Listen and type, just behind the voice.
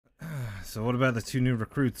So what about the 2 new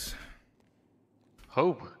recruits?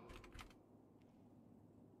 Hope.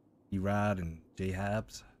 E-Rod and J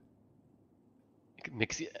Hobbs?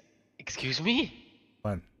 Excuse me?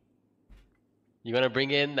 What? You gonna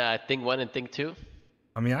bring in thing 1 and thing 2?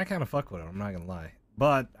 I mean, I kind of fuck with them, I'm not gonna lie.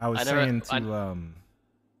 But I was saying to,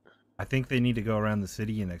 I think they need to go around the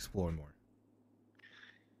city and explore more.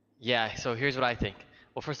 Yeah, so here's what I think.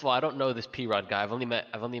 Well, first of all, I don't know this P-Rod guy. I've only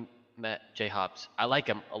met J Hobbs. I like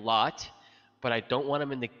him a lot, but I don't want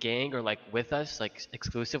him in the gang or like with us, like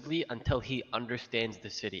exclusively until he understands the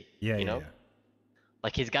city. Yeah, you yeah, know? yeah.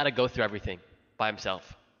 Like he's got to go through everything by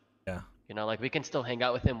himself. Yeah. You know, like we can still hang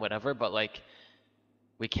out with him, whatever, but like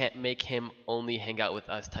we can't make him only hang out with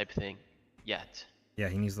us type thing yet. Yeah,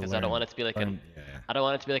 he needs to learn. Because I don't want it to be like yeah. I don't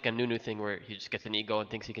want it to be like a new thing where he just gets an ego and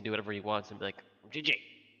thinks he can do whatever he wants and be like, GG,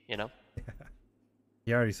 you know?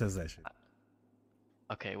 He already says that shit.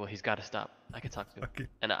 Okay, well he's got to stop. I can talk to him. Okay.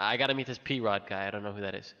 And I got to meet this P-Rod guy. I don't know who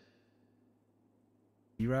that is.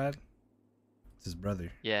 E-Rod? It's his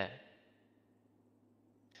brother. Yeah.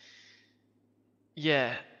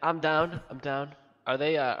 Yeah, I'm down. I'm down. Are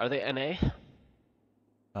they NA?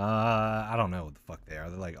 I don't know what the fuck they are.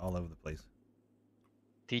 They're like all over the place.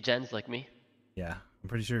 D-gens like me? Yeah, I'm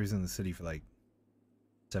pretty sure he's in the city for like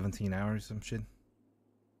 17 hours, some shit.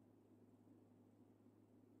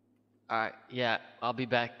 Alright, yeah, I'll be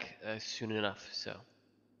back soon enough, so.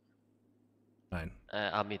 Fine.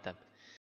 I'll meet them.